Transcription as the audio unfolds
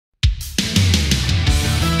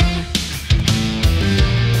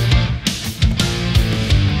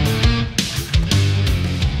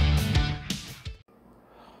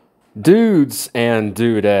Dudes and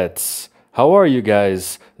dudettes, how are you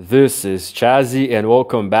guys? This is Chazzy and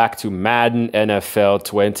welcome back to Madden NFL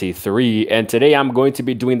 23. And today I'm going to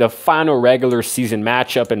be doing the final regular season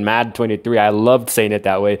matchup in Madden 23. I loved saying it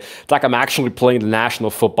that way. It's like I'm actually playing the National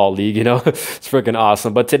Football League, you know? It's freaking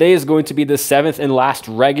awesome. But today is going to be the 7th and last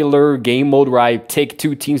regular game mode where I take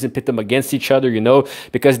two teams and pit them against each other, you know?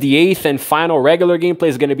 Because the 8th and final regular gameplay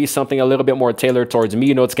is going to be something a little bit more tailored towards me.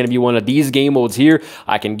 You know, it's going to be one of these game modes here.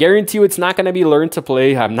 I can guarantee you it's not going to be learn to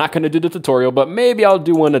play. I'm not going to do the tutorial, but maybe I'll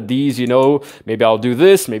do one of these, you know, maybe I'll do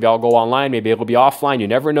this, maybe I'll go online, maybe it'll be offline. You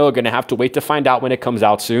never know. Gonna have to wait to find out when it comes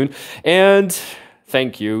out soon. And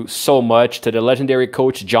thank you so much to the legendary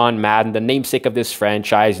coach John Madden, the namesake of this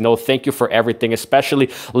franchise. You know, thank you for everything, especially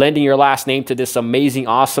lending your last name to this amazing,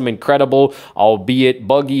 awesome, incredible, albeit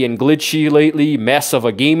buggy and glitchy lately, mess of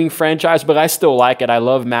a gaming franchise, but I still like it. I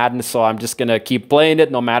love Madden, so I'm just gonna keep playing it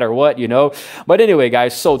no matter what, you know. But anyway,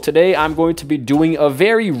 guys, so today I'm going to be doing a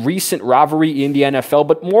very recent rivalry in the NFL,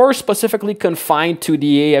 but more specifically confined to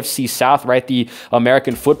the AFC South, right? The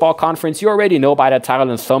American Football Conference. You already know by the title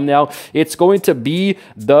and thumbnail. It's going to be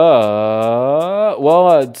one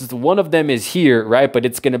of them is here, right? But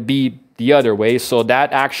it's going to be the other way. So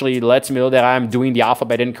that actually lets me know that I'm doing the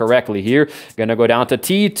alphabet incorrectly here. Gonna go down to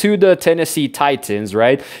T to the Tennessee Titans,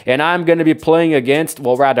 right? And I'm going to be playing against,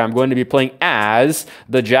 well, rather, I'm going to be playing as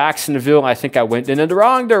the Jacksonville. I think I went in the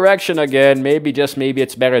wrong direction again. Maybe, just maybe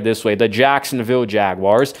it's better this way. The Jacksonville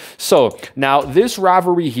Jaguars. So now this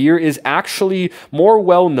rivalry here is actually more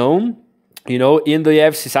well known, you know, in the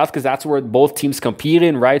AFC South, because that's where both teams compete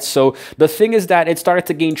in, right? So the thing is that it started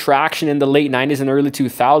to gain traction in the late 90s and early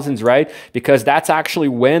 2000s, right? Because that's actually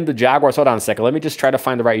when the Jaguars, hold on a second, let me just try to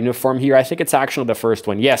find the right uniform here. I think it's actually the first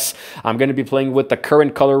one. Yes, I'm going to be playing with the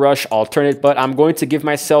current color rush alternate, but I'm going to give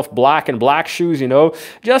myself black and black shoes, you know,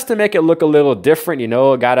 just to make it look a little different, you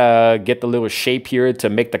know. Gotta get the little shape here to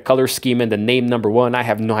make the color scheme and the name number one. I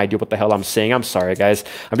have no idea what the hell I'm saying. I'm sorry, guys.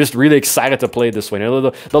 I'm just really excited to play this one. You know,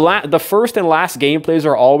 the first and last gameplays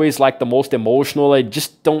are always like the most emotional. I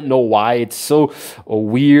just don't know why. It's so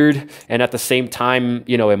weird and at the same time,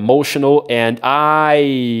 you know, emotional. And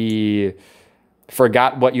I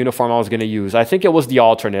forgot what uniform I was going to use. I think it was the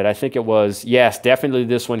alternate. I think it was, yes, definitely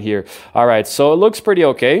this one here. All right, so it looks pretty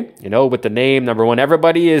okay, you know, with the name number one.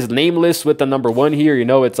 Everybody is nameless with the number one here, you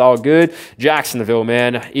know, it's all good. Jacksonville,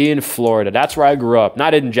 man, in Florida. That's where I grew up.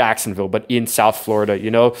 Not in Jacksonville, but in South Florida,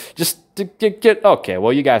 you know, just to get okay,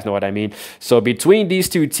 well, you guys know what I mean. So between these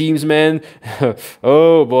two teams, man,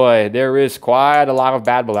 oh boy, there is quite a lot of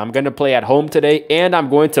bad blood. I'm going to play at home today, and I'm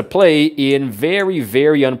going to play in very,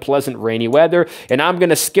 very unpleasant rainy weather, and I'm going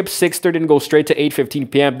to skip 6:30 and go straight to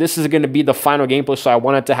 8:15 p.m. This is going to be the final gameplay, so I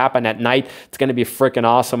want it to happen at night. It's going to be freaking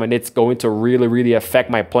awesome, and it's going to really, really affect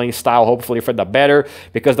my playing style, hopefully for the better,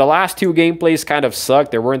 because the last two gameplays kind of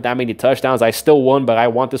sucked. There weren't that many touchdowns. I still won, but I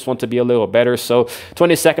want this one to be a little better. So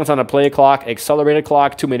 20 seconds on the play clock, accelerated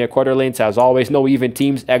clock, 2-minute quarter lanes, as always, no even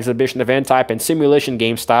teams, exhibition event type, and simulation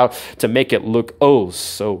game style to make it look oh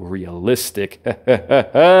so realistic.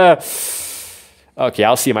 Okay,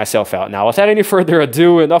 I'll see myself out now. Without any further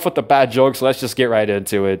ado, enough with the bad jokes, let's just get right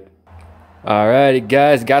into it. Alrighty,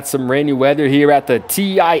 guys, got some rainy weather here at the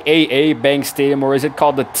TIAA Bank Stadium, or is it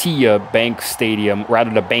called the TIA Bank Stadium, rather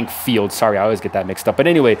the Bank Field? Sorry, I always get that mixed up. But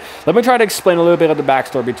anyway, let me try to explain a little bit of the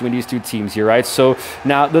backstory between these two teams here, right? So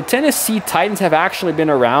now the Tennessee Titans have actually been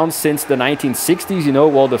around since the 1960s, you know,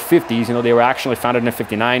 well, the 50s, you know, they were actually founded in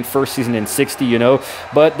 59, first season in 60, you know.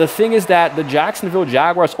 But the thing is that the Jacksonville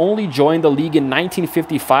Jaguars only joined the league in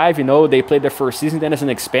 1955, you know. They played their first season then as an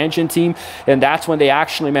expansion team, and that's when they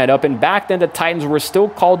actually met up. And back then the Titans were still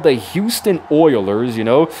called the Houston Oilers, you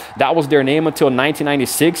know. That was their name until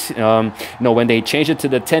 1996, you know, when they changed it to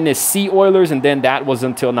the Tennessee Oilers, and then that was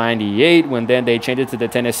until 98, when then they changed it to the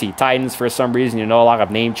Tennessee Titans for some reason, you know, a lot of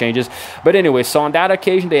name changes. But anyway, so on that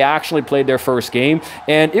occasion, they actually played their first game,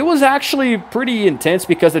 and it was actually pretty intense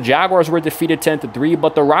because the Jaguars were defeated 10-3,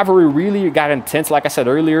 but the rivalry really got intense, like I said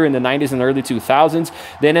earlier, in the 90s and early 2000s.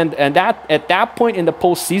 Then, at that point in the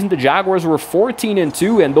postseason, the Jaguars were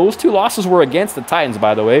 14-2, and those two losses were against the Titans,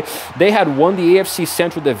 by the way. They had won the AFC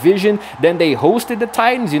Central Division. Then they hosted the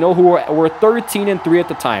Titans, you know, who were 13-3 at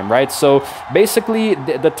the time, right? So basically,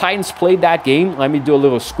 the Titans played that game. Let me do a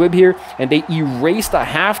little squib here. And they erased a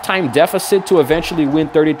halftime deficit to eventually win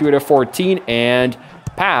 33-14. And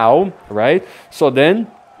pow, right? So then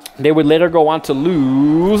They would later go on to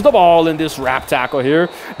lose the ball in this wrap tackle here.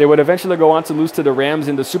 They would eventually go on to lose to the Rams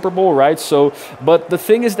in the Super Bowl, right? So, but the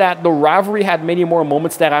thing is that the rivalry had many more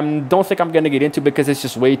moments that I don't think I'm going to get into because it's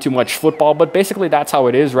just way too much football. But basically, that's how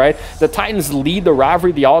it is, right? The Titans lead the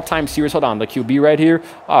rivalry, the all-time series. Hold on, the QB right here.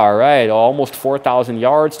 All right, almost 4,000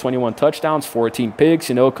 yards, 21 touchdowns, 14 picks,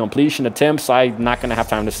 you know, completion attempts. I'm not going to have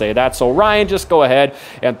time to say that. So, Ryan, just go ahead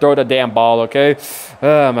and throw the damn ball, okay?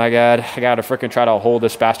 Oh, my God. I got to freaking try to hold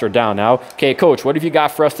this bastard down now. Okay, coach, what have you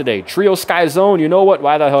got for us today? Trio Sky Zone. You know what?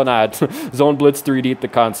 Why the hell not? Zone Blitz 3D, the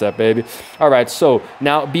concept, baby. All right, so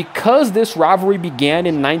now because this rivalry began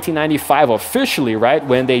in 1995 officially, right,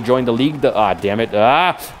 when they joined the league,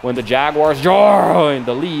 when the Jaguars joined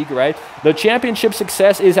the league, right, the championship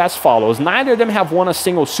success is as follows. Neither of them have won a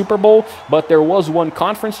single Super Bowl, but there was one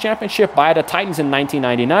conference championship by the Titans in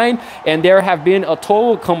 1999, and there have been a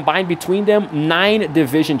total combined between them 9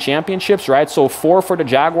 division championships, right? So 4 for the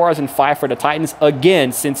Jaguars and 5 for the Titans,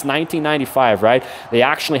 again, since 1995, right? They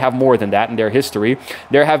actually have more than that in their history.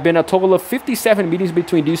 There have been a total of 57 meetings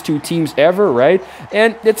between these two teams ever, right?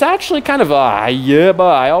 And it's actually kind of, yeah,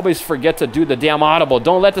 but I always forget to do the damn audible.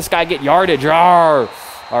 Don't let this guy get yardage. Arr.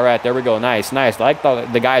 All right, there we go. Nice, nice. I like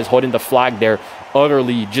the guys holding the flag there,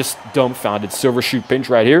 utterly just dumbfounded. Silver shoe pinch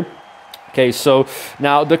right here. Okay, so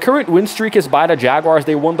now the current win streak is by the Jaguars.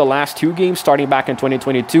 They won the last 2 games starting back in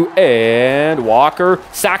 2022. And Walker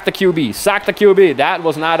sacked the QB. Sacked the QB. That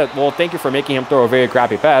was not a... Well, thank you for making him throw a very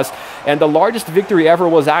crappy pass. And the largest victory ever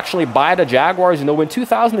was actually by the Jaguars. You know, in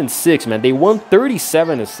 2006, man, they won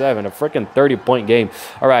 37-7. A freaking 30-point game.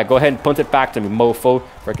 All right, go ahead and punt it back to me, mofo.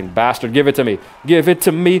 Freaking bastard. Give it to me. Give it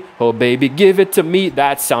to me. Oh, baby, give it to me.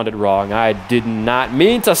 That sounded wrong. I did not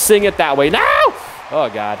mean to sing it that way. No! Oh,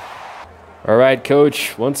 God. All right,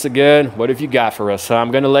 coach, once again, what have you got for us? I'm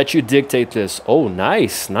going to let you dictate this. Oh,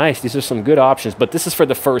 nice, nice. These are some good options, but this is for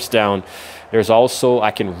the first down. There's also, I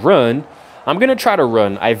can run. I'm going to try to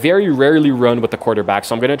run. I very rarely run with the quarterback,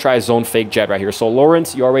 so I'm going to try zone fake jet right here. So,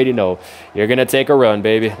 Lawrence, you already know. You're going to take a run,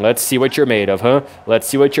 baby. Let's see what you're made of, huh? Let's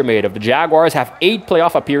see what you're made of. The Jaguars have 8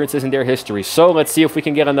 playoff appearances in their history, so let's see if we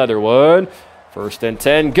can get another one. 1st and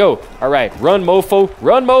 10, go. All right, run, mofo,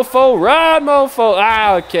 run, mofo, run, mofo.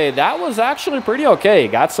 Ah, okay, that was actually pretty okay.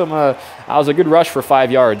 Got some, that was a good rush for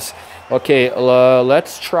 5 yards. Okay,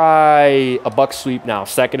 let's try a buck sweep now,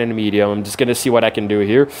 2nd and medium. I'm just going to see what I can do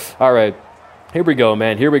here. All right. Here we go,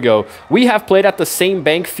 man. Here we go. We have played at the same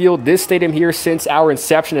bank field, this stadium here, since our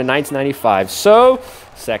inception in 1995. So,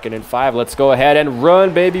 2nd and 5. Let's go ahead and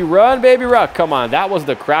run, baby. Run, baby, run. Come on. That was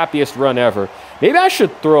the crappiest run ever. Maybe I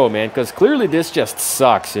should throw, man, because clearly this just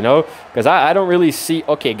sucks, you know? Because I don't really see...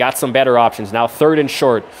 Okay, got some better options. Now, 3rd and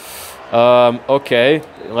short. Okay.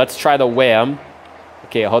 Let's try the wham.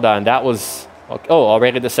 Okay, hold on. That was... Oh,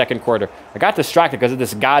 already the 2nd quarter. I got distracted because of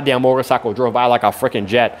this goddamn motorcycle drove by like a freaking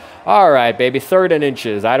jet. All right, baby. 3rd and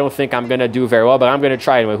inches. I don't think I'm going to do very well, but I'm going to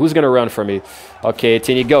try anyway. Who's going to run for me? Okay,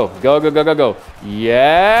 Tini, go. Go, go, go, go, go.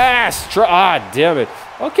 Yes! Damn it.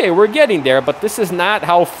 Okay, we're getting there, but this is not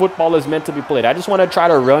how football is meant to be played. I just want to try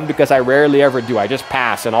to run because I rarely ever do. I just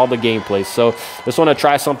pass in all the gameplays. So just want to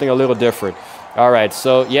try something a little different. All right,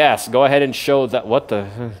 so yes, go ahead and show that. What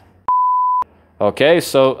the... Okay,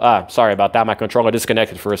 so, sorry about that. My controller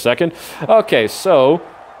disconnected for a second. Okay, so,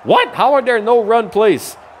 what? How are there no run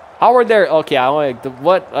plays? How are there? Okay,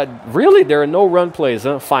 what? Really? There are no run plays,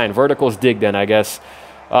 huh? Fine, verticals dig then, I guess.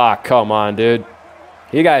 Come on, dude.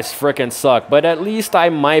 You guys freaking suck. But at least I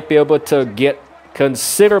might be able to get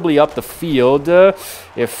considerably up the field.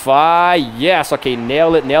 Yes, okay,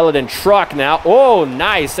 nail it, and truck now. Oh,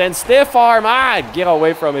 nice, and stiff arm. Get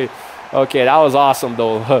away from me. Okay, that was awesome,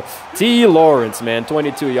 though. T. Lawrence, man,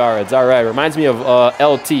 22 yards. All right, reminds me of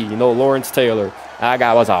LT, you know, Lawrence Taylor. That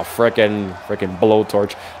guy was a freaking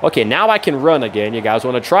blowtorch. Okay, now I can run again. You guys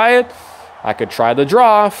want to try it? I could try the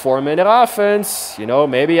draw, 4-minute offense. You know,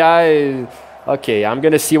 maybe okay, I'm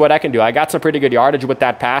going to see what I can do. I got some pretty good yardage with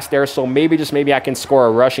that pass there, so maybe I can score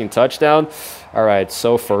a rushing touchdown. All right,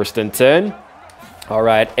 so 1st and 10. All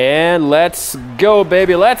right, and let's go,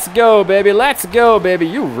 baby. Let's go, baby. Let's go, baby.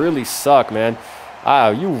 You really suck, man.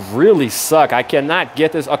 You really suck. I cannot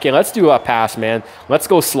get this. Okay, let's do a pass, man. Let's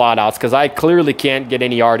go slot outs because I clearly can't get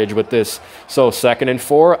any yardage with this. So 2nd and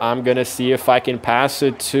 4, I'm going to see if I can pass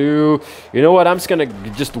it to... You know what? I'm just going to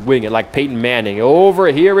just wing it like Peyton Manning. Over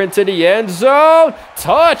here into the end zone.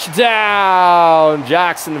 Touchdown,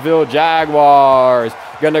 Jacksonville Jaguars.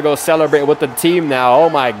 Gonna go celebrate with the team now. Oh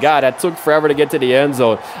my God, that took forever to get to the end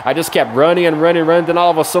zone. I just kept running and running, then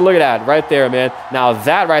all of a sudden, look at that right there, man. Now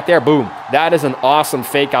that right there, boom. That is an awesome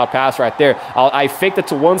fake out pass right there. I faked it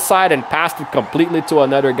to one side and passed it completely to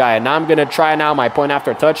another guy. And now I'm gonna try now my point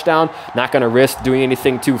after touchdown. Not gonna risk doing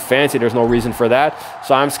anything too fancy. There's no reason for that.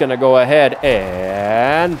 So I'm just gonna go ahead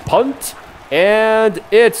and punt. And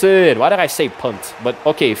it's in. Why did I say punt? But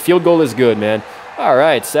okay, field goal is good, man. All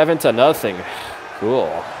right, 7-0.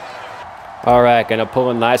 Cool. All right, gonna pull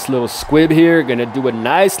a nice little squib here. Gonna do a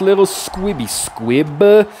nice little squibby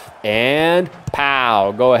squib. And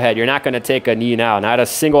pow. Go ahead. You're not gonna take a knee now. Not a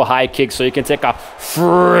single high kick, so you can take a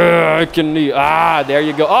freaking knee. Ah, there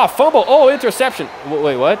you go. Oh, fumble. Oh, interception.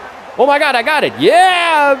 Wait, what? Oh my God, I got it.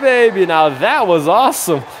 Yeah, baby. Now that was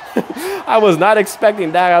awesome. I was not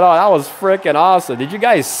expecting that at all. That was freaking awesome. Did you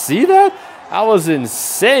guys see that? That was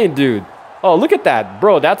insane, dude. Oh, look at that,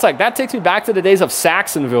 bro. That's like, that takes me back to the days of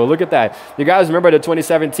Jacksonville. Look at that. You guys remember the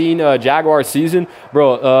 2017 Jaguars season?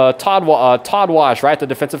 Bro, Todd Wash, right? The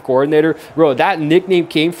defensive coordinator. Bro, that nickname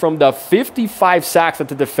came from the 55 sacks that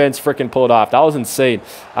the defense freaking pulled off. That was insane.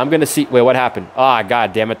 I'm going to see. Wait, what happened? Ah,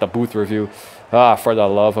 God damn it. The booth review. Ah, for the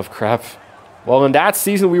love of crap. Well, in that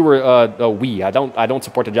season, we were, I don't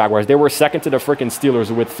support the Jaguars. They were second to the freaking Steelers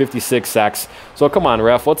with 56 sacks. So come on,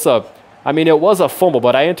 ref. What's up? I mean, it was a fumble,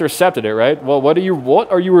 but I intercepted it, right? Well, what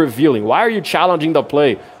are you revealing? Why are you challenging the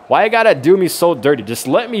play? Why you gotta do me so dirty? Just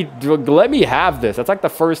let me have this. That's like the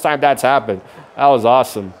first time that's happened. That was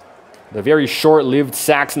awesome. The very short-lived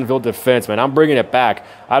Jacksonville defense, man. I'm bringing it back.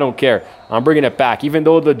 I don't care. I'm bringing it back. Even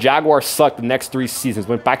though the Jaguars sucked the next 3 seasons,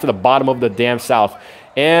 went back to the bottom of the damn South.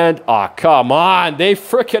 And, oh, come on. They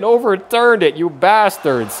freaking overturned it, you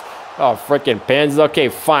bastards. Oh, freaking pins. Okay,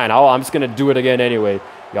 fine. I'm just going to do it again anyway.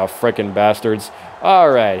 Y'all freaking bastards. All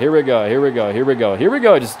right, here we go.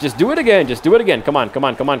 Just do it again. Just do it again. Come on.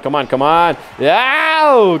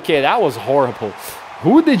 Yeah, okay, that was horrible.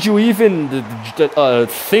 Who did you even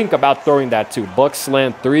think about throwing that to? Buck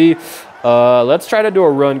slant 3. Let's try to do a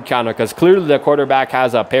run counter because clearly the quarterback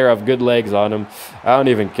has a pair of good legs on him. I don't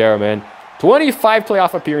even care, man. 25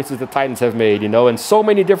 playoff appearances the Titans have made, in so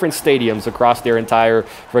many different stadiums across their entire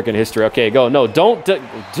freaking history. Okay, go. No, don't.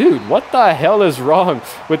 Dude, what the hell is wrong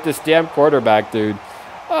with this damn quarterback, dude?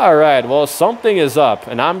 All right, well, something is up,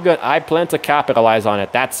 and I plan to capitalize on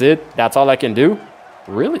it. That's it? That's all I can do?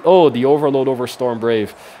 Really? Oh, the overload over Storm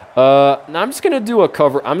Brave. Now I'm just going to do a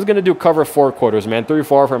cover. I'm just going to do cover 4 quarters, man.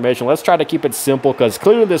 3-4 formation. Let's try to keep it simple because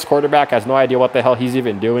clearly this quarterback has no idea what the hell he's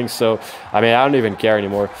even doing. So, I mean, I don't even care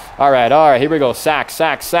anymore. All right. Here we go. Sack.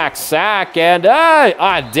 And,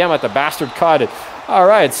 damn it. The bastard caught it. All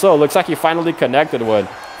right. So, looks like he finally connected one.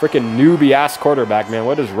 Freaking newbie-ass quarterback, man.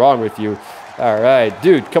 What is wrong with you? All right.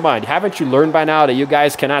 Dude, come on. Haven't you learned by now that you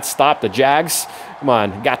guys cannot stop the Jags? Come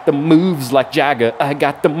on, got the moves like Jagger. I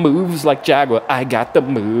got the moves like Jaguar. I got the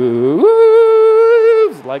moves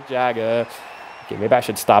like Jagger. Okay, maybe I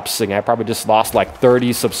should stop singing. I probably just lost like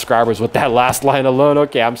 30 subscribers with that last line alone.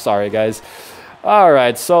 Okay, I'm sorry, guys. All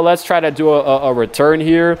right, so let's try to do a return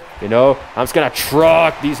here. I'm just going to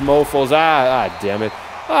truck these mofos. Damn it.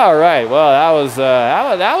 All right, well,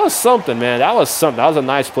 that was something, man. That was something. That was a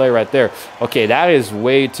nice play right there. Okay, that is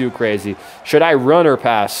way too crazy. Should I run or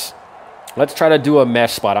pass? Let's try to do a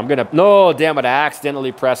mesh spot. No, damn it. I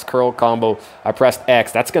accidentally pressed curl combo. I pressed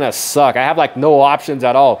X. That's going to suck. I have like no options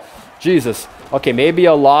at all. Jesus. Okay, maybe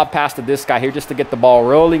a lob pass to this guy here just to get the ball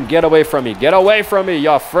rolling. Get away from me. Get away from me.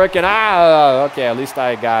 Y'all freaking. Okay, at least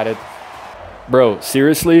I got it. Bro,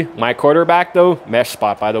 seriously? My quarterback, though, mesh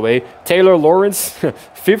spot, by the way. Taylor Lawrence,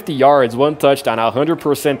 50 yards, 1 touchdown,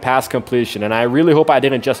 100% pass completion. And I really hope I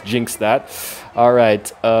didn't just jinx that. All right,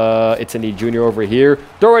 it's an E Junior over here.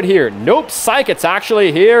 Throw it here. Nope, psych, it's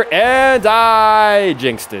actually here. And I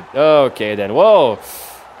jinxed it. Okay, then. Whoa.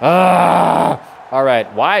 All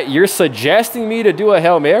right, why? You're suggesting me to do a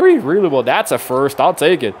Hail Mary? Really? Well, that's a first. I'll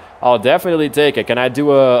take it. I'll definitely take it. Can I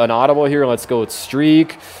do an audible here? Let's go with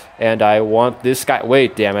streak. And I want this guy.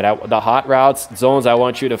 Wait, damn it. The hot routes, zones, I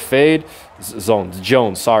want you to fade.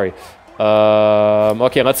 Jones, sorry.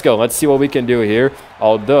 Okay, let's go. Let's see what we can do here.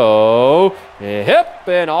 Although, hip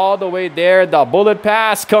and all the way there. The bullet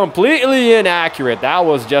pass, completely inaccurate. That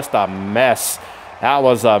was just a mess. That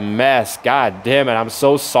was a mess. God damn it. I'm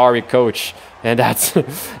so sorry, coach. And that's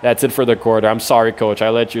it for the quarter. I'm sorry, coach. I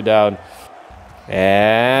let you down.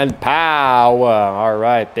 And pow. All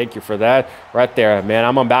right, thank you for that. Right there, man.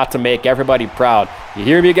 I'm about to make everybody proud. You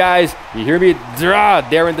hear me, guys? You hear me?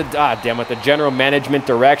 There in the damn it, the general management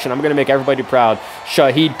direction. I'm gonna make everybody proud.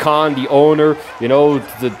 Shahid Khan, the owner,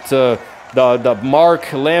 the Mark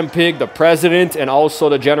Lampig, the president, and also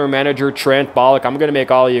the general manager, Trent Bollock. I'm going to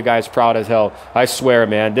make all of you guys proud as hell. I swear,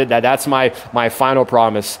 man. That's my final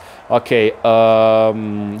promise. Okay,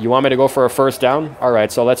 you want me to go for a first down? All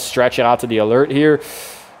right, so let's stretch it out to the alert here.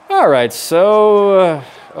 All right, so,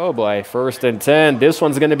 oh boy, 1st and 10. This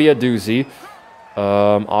one's going to be a doozy.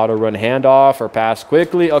 Auto run handoff or pass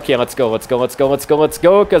quickly. Okay, let's go,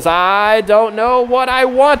 because I don't know what I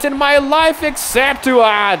want in my life except to,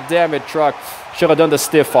 damn it, truck. Should have done the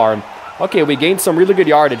stiff arm. Okay, we gained some really good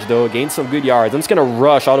yardage, though. Gained some good yards. I'm just going to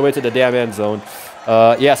rush all the way to the damn end zone.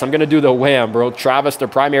 Yes, I'm going to do the wham, bro. Travis, the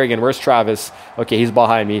primary again. Where's Travis? Okay, he's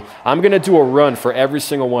behind me. I'm going to do a run for every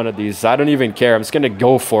single one of these. I don't even care. I'm just going to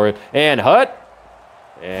go for it. And hut.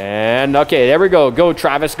 And, okay, there we go. Go,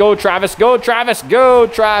 Travis. Go, Travis. Go, Travis. Go,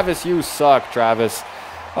 Travis. You suck, Travis.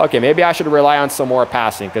 Okay, maybe I should rely on some more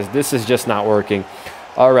passing because this is just not working.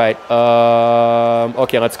 All right.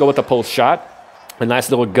 Okay, let's go with the post shot. A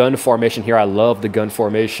nice little gun formation here. I love the gun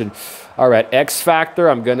formation. All right, X Factor.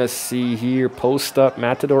 I'm going to see here. Post up,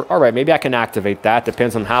 Matador. All right, maybe I can activate that.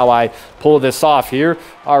 Depends on how I pull this off here.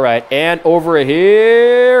 All right, and over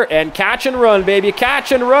here. And catch and run, baby.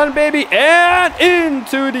 Catch and run, baby. And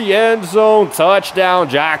into the end zone. Touchdown,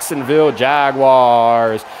 Jacksonville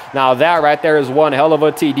Jaguars. Now, that right there is one hell of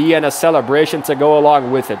a TD and a celebration to go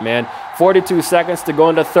along with it, man. 42 seconds to go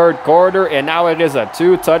in the 3rd quarter, and now it is a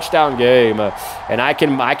 2-touchdown game. And I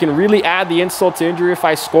can really add the insult to injury if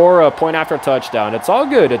I score a point after touchdown. It's all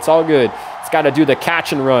good. It's all good. It's got to do the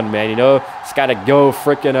catch and run, man. You know, it's got to go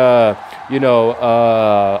freaking, a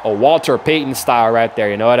Walter Payton style right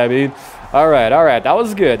there. You know what I mean? All right. That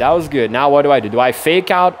was good. That was good. Now what do I do? Do I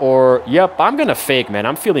fake out or... Yep, I'm going to fake, man.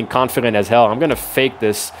 I'm feeling confident as hell. I'm going to fake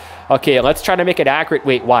this. Okay, let's try to make it accurate.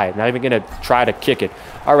 Wait, why? Not even going to try to kick it.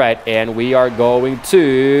 All right, and we are going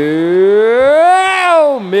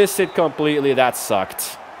to miss it completely. That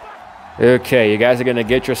sucked. Okay, you guys are going to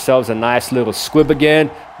get yourselves a nice little squib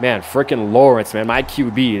again. Man, freaking Lawrence, man, my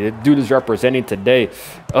QB. The dude is representing today.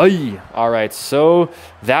 Ay. All right, so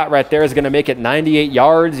that right there is going to make it 98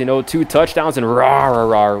 yards, 2 touchdowns, and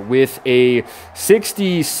with a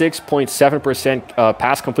 66.7%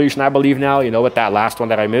 pass completion, I believe now, with that last one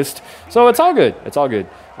that I missed. So it's all good. It's all good.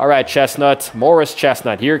 All right, Chestnut, Morris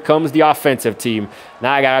Chestnut. Here comes the offensive team.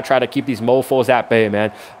 Now I got to try to keep these mofos at bay,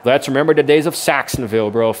 man. Let's remember the days of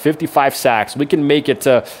Saxonville, bro. 55 sacks. We can make it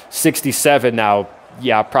to 67 now.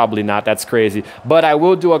 Yeah, probably not. That's crazy. But I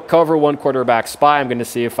will do a cover 1 quarterback spy. I'm going to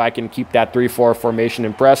see if I can keep that 3-4 formation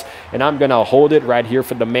in press. And I'm going to hold it right here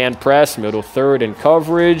for the man press. Middle 3rd in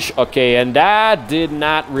coverage. Okay, and that did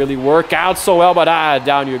not really work out so well. But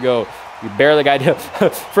down you go. You barely got hit.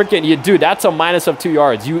 Freaking, dude, that's a minus of 2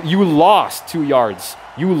 yards. You lost 2 yards.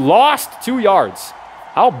 You lost 2 yards.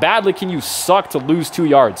 How badly can you suck to lose 2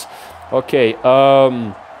 yards? Okay,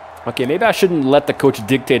 okay, maybe I shouldn't let the coach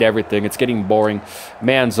dictate everything. It's getting boring.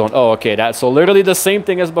 Man zone. Oh, okay. So literally the same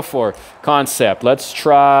thing as before. Concept. Let's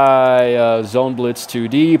try zone blitz 2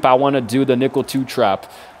 deep. I want to do the nickel 2 trap.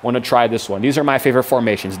 Want to try this one. These are my favorite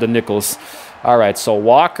formations, the nickels. All right, so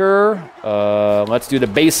Walker. Let's do the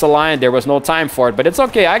base line. There was no time for it, but it's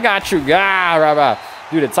okay. I got you.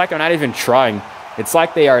 Dude, it's like they're not even trying. It's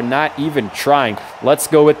like they are not even trying. Let's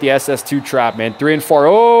go with the SS2 trap, man. 3 and 4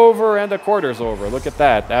 over, and the quarter's over. Look at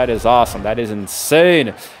that. That is awesome. That is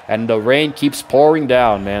insane. And the rain keeps pouring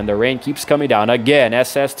down, man. The rain keeps coming down. Again,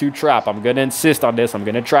 SS2 trap. I'm going to insist on this. I'm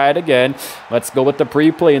going to try it again. Let's go with the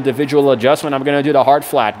pre-play individual adjustment. I'm going to do the hard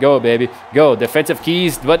flat. Go, baby. Go. Defensive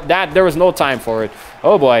keys. But there was no time for it.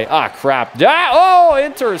 Oh, boy. Ah, crap. Oh,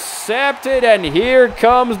 intercepted. And here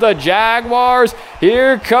comes the Jaguars.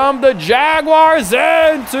 Here come the Jaguars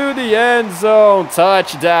into the end zone.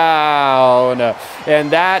 Touchdown.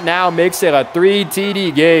 And that now makes it a 3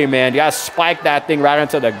 TD game, man. You got to spike that thing right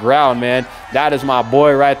into the ground, man. That is my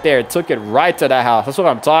boy right there. Took it right to the house. That's what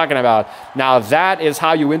I'm talking about. Now, that is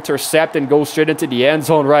how you intercept and go straight into the end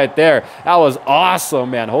zone right there. That was awesome,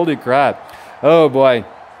 man. Holy crap. Oh, boy.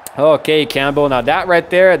 Okay, Campbell. Now, that right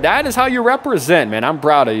there, that is how you represent, man. I'm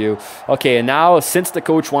proud of you. Okay, and now, since the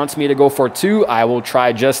coach wants me to go for 2, I will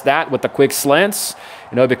try just that with the quick slants,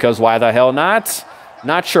 because why the hell not?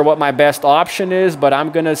 Not sure what my best option is, but I'm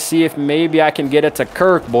going to see if maybe I can get it to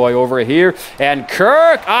Kirk, boy, over here. And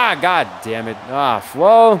Kirk! God damn it.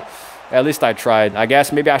 Well, at least I tried. I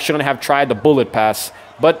guess maybe I shouldn't have tried the bullet pass.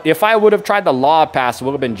 But if I would have tried the lob pass, it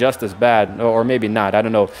would have been just as bad. Or maybe not. I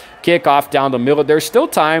don't know. Kickoff down the middle. There's still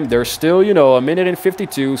time. There's still, a minute and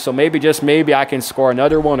 52. So maybe, just maybe, I can score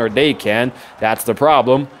another one, or they can. That's the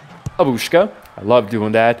problem. Abushka. I love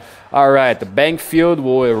doing that. All right, the bank field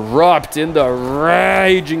will erupt in the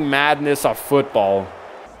raging madness of football.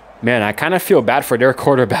 Man, I kind of feel bad for their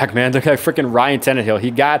quarterback, man. Look at freaking Ryan Tannehill.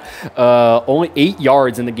 He got only 8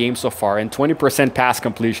 yards in the game so far and 20% pass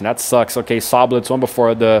completion. That sucks. Okay, saw blitz one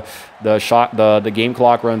before the game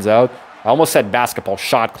clock runs out. I almost said basketball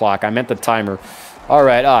shot clock. I meant the timer. All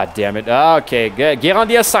right. Ah, damn it. Okay, good. Get on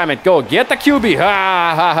the assignment. Go. Get the QB.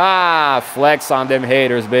 Ha, ha, ha. Flex on them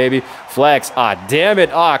haters, baby. Flex. Ah, damn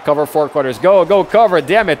it. Ah, cover 4 quarters. Go, go, cover.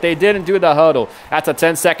 Damn it. They didn't do the huddle. That's a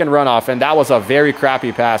 10-second runoff, and that was a very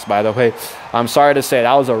crappy pass, by the way. I'm sorry to say.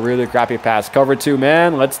 That was a really crappy pass. Cover 2,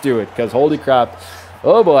 man. Let's do it, because holy crap.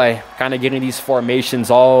 Oh, boy. Kind of getting these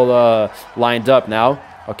formations all lined up now.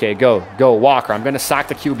 Okay, go. Go, Walker. I'm going to sack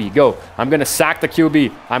the QB. Go. I'm going to sack the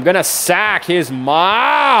QB. I'm going to sack his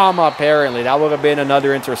mom, apparently. That would have been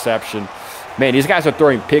another interception. Man, these guys are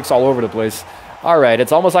throwing picks all over the place. All right,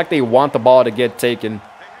 it's almost like they want the ball to get taken.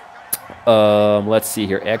 Let's see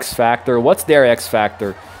here. X Factor. What's their X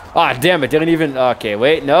Factor? Ah, damn it. Didn't even... Okay,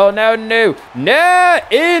 wait. No, no, no. No!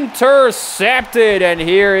 Intercepted. And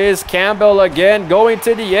here is Campbell again going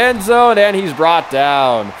to the end zone, and he's brought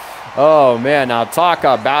down. Oh, man, now talk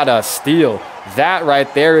about a steal. That right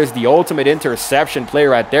there is the ultimate interception play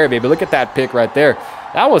right there, baby. Look at that pick right there.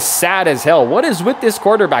 That was sad as hell. What is with this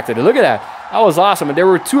quarterback today? Look at that. That was awesome. And there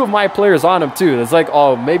were 2 of my players on him, too. It's like,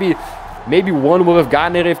 oh, maybe one would have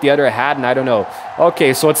gotten it if the other hadn't. I don't know.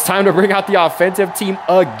 Okay, so it's time to bring out the offensive team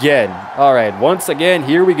again. All right, once again,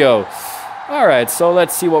 here we go. All right, so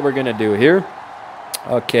let's see what we're going to do here.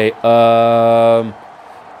 Okay, I'm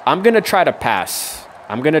going to try to pass.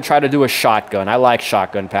 I'm going to try to do a shotgun. I like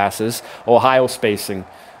shotgun passes. Ohio spacing.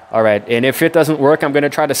 All right, and if it doesn't work, I'm going to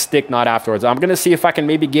try to stick not afterwards. I'm going to see if I can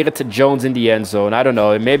maybe get it to Jones in the end zone. I don't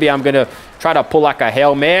know. Maybe I'm going to try to pull like a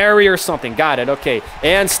Hail Mary or something. Got it. Okay,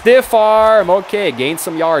 and stiff arm. Okay, gain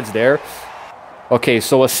some yards there. Okay,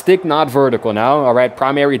 so a stick not vertical now. All right,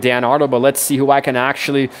 primary Dan Arnold, but let's see who I can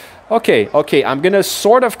actually... Okay, I'm going to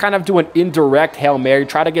sort of kind of do an indirect Hail Mary.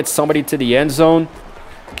 Try to get somebody to the end zone.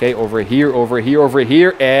 Okay, over here,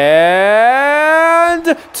 and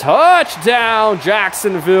touchdown,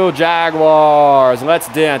 Jacksonville Jaguars. Let's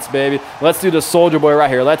dance, baby. Let's do the soldier boy right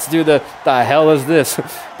here. Let's do the hell is this?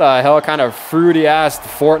 The hell kind of fruity-ass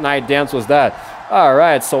Fortnite dance was that? All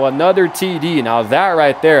right, so another TD. Now that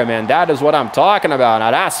right there, man, that is what I'm talking about.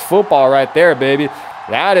 Now that's football right there, baby.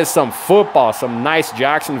 That is some football, some nice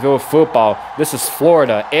Jacksonville football. This is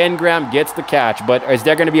Florida. Engram gets the catch, but is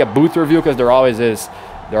there going to be a booth review? Because there always is.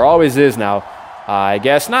 There always is now. I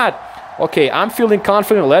guess not. Okay, I'm feeling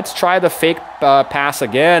confident. Let's try the fake pass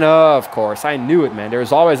again. Of course, I knew it, man.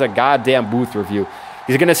 There's always a goddamn booth review.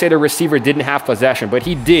 He's going to say the receiver didn't have possession, but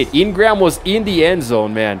he did. Ingram was in the end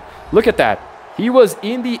zone, man. Look at that. He was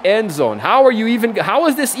in the end zone. How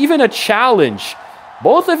is this even a challenge?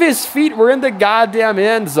 Both of his feet were in the goddamn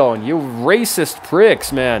end zone. You racist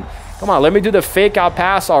pricks, man. Come on, let me do the fake out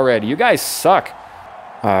pass already. You guys suck.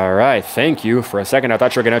 All right, thank you. For a second, I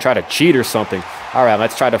thought you were going to try to cheat or something. All right,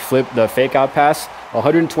 let's try to flip the fake out pass.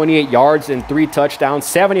 128 yards and 3 touchdowns.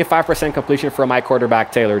 75% completion for my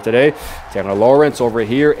quarterback, Taylor, today. Taylor Lawrence over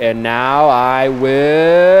here. And now I will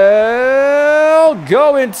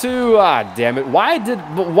go into... Ah, damn it.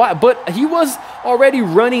 But he was already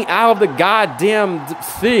running out of the goddamn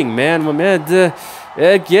thing, man.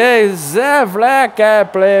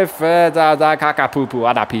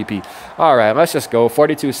 All right, let's just go.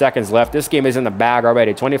 42 seconds left. This game is in the bag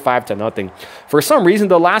already. 25-0. For some reason,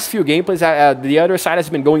 the last few gameplays, the other side has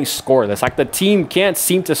been going scoreless. Like, the team can't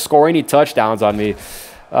seem to score any touchdowns on me.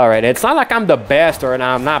 All right, it's not like I'm the best or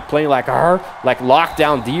I'm not playing like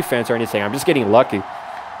lockdown defense or anything. I'm just getting lucky.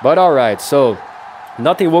 But all right, so...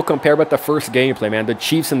 nothing will compare but the first gameplay, man. The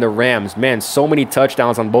Chiefs and the Rams. Man, so many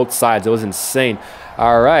touchdowns on both sides. It was insane.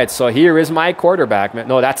 All right, so here is my quarterback, man.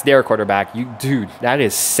 No, that's their quarterback. Dude, that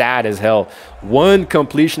is sad as hell. 1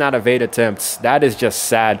 completion out of 8 attempts. That is just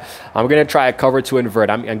sad. I'm going to try a cover to invert.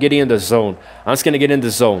 I'm getting in the zone. I'm just going to get in the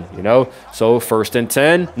zone, you know? So 1st and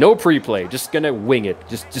 10. No pre-play. Just going to wing it.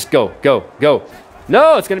 Just go.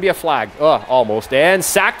 No, it's going to be a flag. Oh, almost. And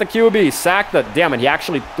sack the QB. Sack the... Damn it, he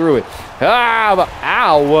actually threw it. Ah,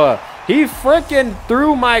 ow. He freaking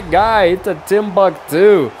threw my guy to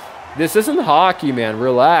Timbuktu. This isn't hockey, man.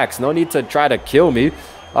 Relax. No need to try to kill me.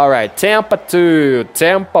 All right, Tampa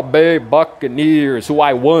Bay Buccaneers, who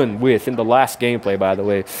I won with in the last gameplay, by the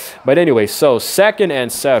way. But anyway, so 2nd and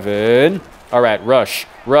 7. All right, rush.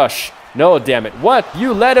 No, damn it. What?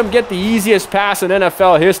 You let him get the easiest pass in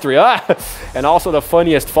NFL history. And also the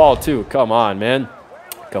funniest fall, too. Come on, man.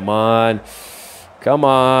 Come on.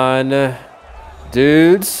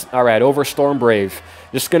 Dudes. All right, over Storm Brave.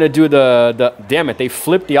 Just going to do the... Damn it, they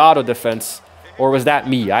flipped the auto defense. Or was that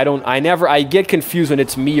me? I get confused when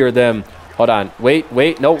it's me or them. Hold on.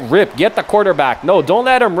 Wait. No, rip. Get the quarterback. No, don't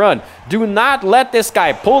let him run. Do not let this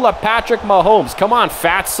guy pull a Patrick Mahomes. Come on,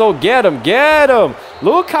 Fatso. Get him. Get him.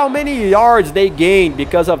 Look how many yards they gained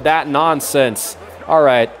because of that nonsense. All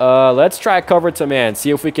right. Let's try cover to man. See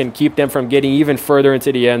if we can keep them from getting even further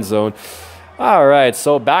into the end zone. All right.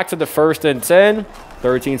 So back to the 1st and 10.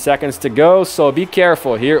 13 seconds to go. So be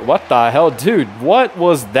careful here. What the hell? Dude, what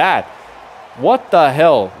was that? What the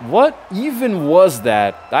hell? What even was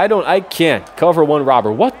that? I can't. Cover one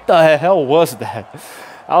robber. What the hell was that?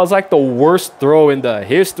 That was like the worst throw in the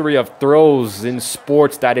history of throws in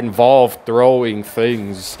sports that involve throwing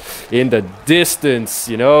things in the distance,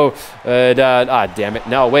 you know? Damn it.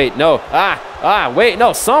 No, wait, no. Wait,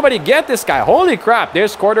 no. Somebody get this guy. Holy crap.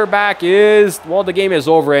 This quarterback is, well, the game is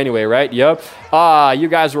over anyway, right? Yep. You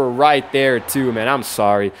guys were right there too, man. I'm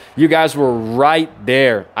sorry. You guys were right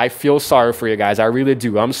there. I feel sorry for you guys. I really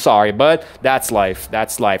do. I'm sorry, but that's life.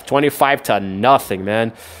 That's life. 25-0,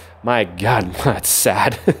 man. My God, that's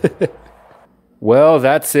sad. Well,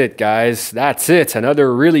 that's it, guys. That's it.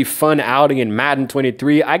 Another really fun outing in Madden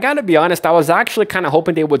 23. I gotta be honest, I was actually kind of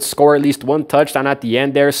hoping they would score at least one touchdown at the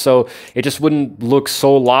end there, so it just wouldn't look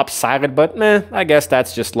so lopsided, but meh, I guess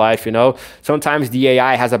that's just life, you know? Sometimes the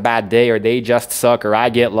AI has a bad day, or they just suck, or I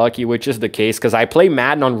get lucky, which is the case, because I play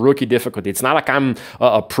Madden on rookie difficulty. It's not like I'm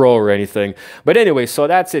a pro or anything. But anyway, so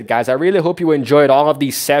that's it, guys. I really hope you enjoyed all of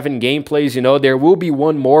these 7 gameplays. You know, there will be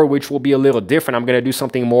one more, which will be a little different. I'm gonna do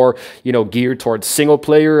something more, you know, geared towards single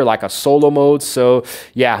player, like a solo mode. So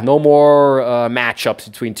yeah, no more matchups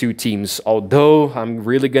between 2 teams, although I'm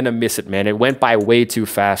really gonna miss it, man. It went by way too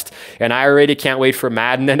fast, and I already can't wait for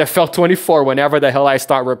Madden NFL 24 whenever the hell I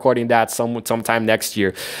start recording that sometime next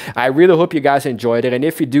year. I really hope you guys enjoyed it, and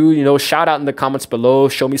if you do, you know, shout out in the comments below,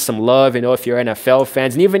 show me some love, you know, if you're NFL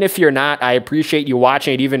fans, and even if you're not, I appreciate you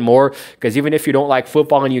watching it even more, because even if you don't like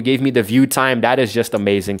football and you gave me the view time, that is just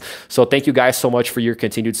amazing. So thank you guys so much for your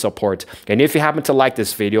continued support, and if you happen to like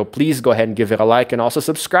this video, please go ahead and give it a like, and also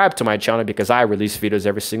subscribe to my channel, because I release videos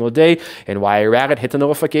every single day. And while you're at it, hit the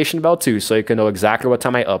notification bell too, so you can know exactly what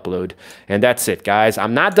time I upload. And that's it, guys.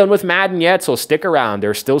 I'm not done with Madden yet, so stick around.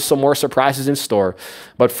 There's still some more surprises in store.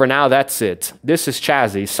 But for now, that's it. This is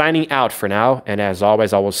Chazzy signing out for now, and as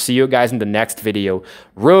always, I will see you guys in the next video.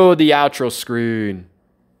 Roll the outro screen.